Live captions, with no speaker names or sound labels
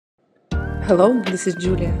Hello, this is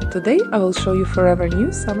Julia. Today I will show you Forever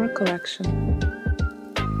New summer collection.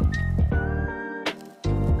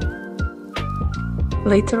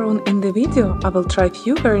 Later on in the video I will try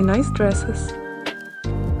few very nice dresses.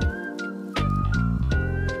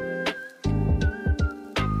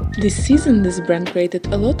 This season this brand created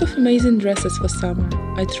a lot of amazing dresses for summer.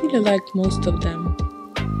 I truly liked most of them.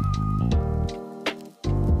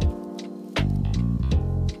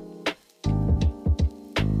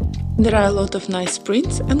 There are a lot of nice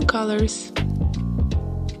prints and colors.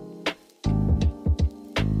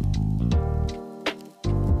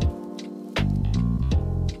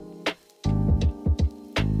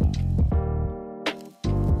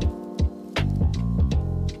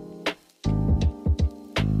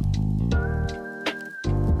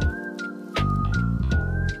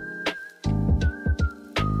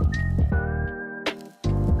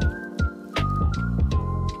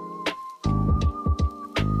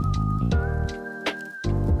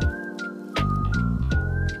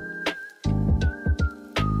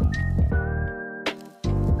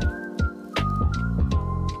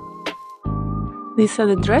 These are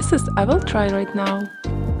the dresses I will try right now.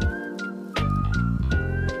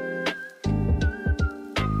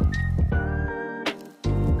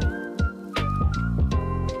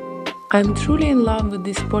 I'm truly in love with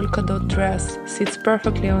this polka dot dress, sits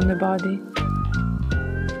perfectly on the body.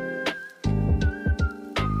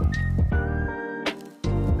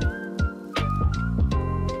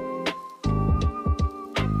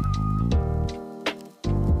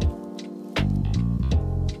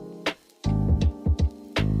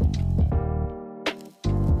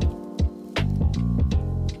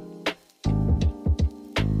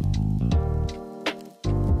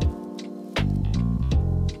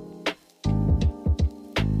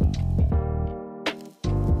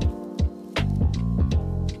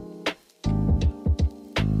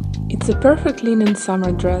 It's a perfect linen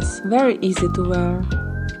summer dress, very easy to wear.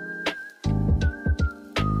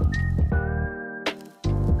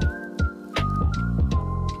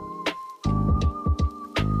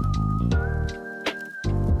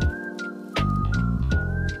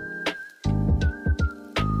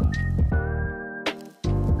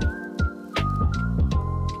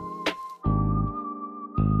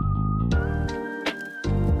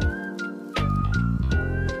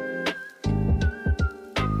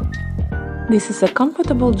 This is a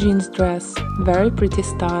comfortable jeans dress, very pretty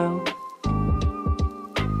style.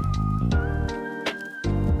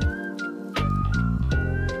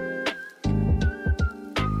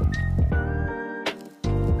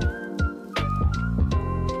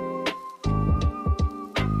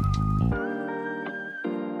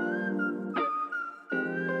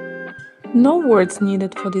 No words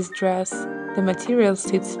needed for this dress, the material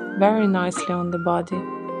sits very nicely on the body.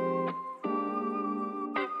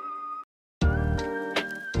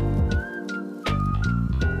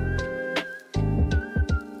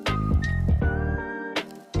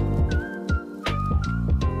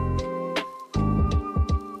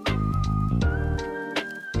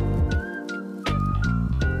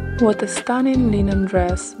 What a stunning linen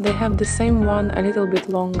dress. They have the same one a little bit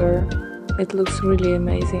longer. It looks really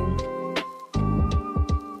amazing.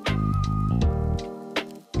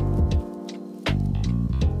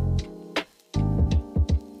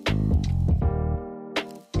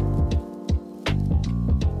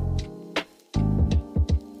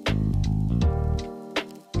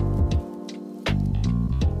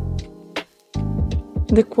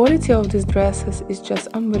 The quality of these dresses is just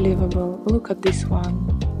unbelievable. Look at this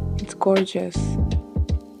one. It's gorgeous.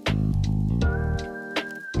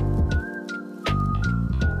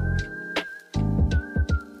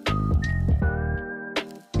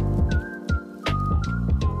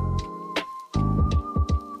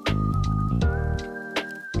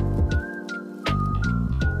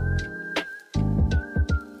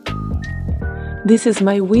 This is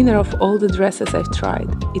my winner of all the dresses I've tried.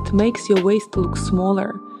 It makes your waist look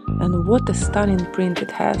smaller, and what a stunning print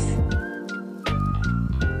it has.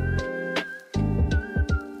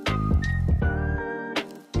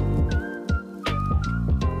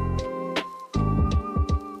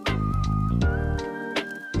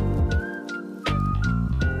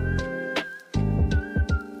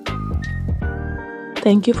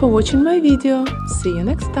 Thank you for watching my video. See you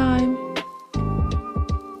next time.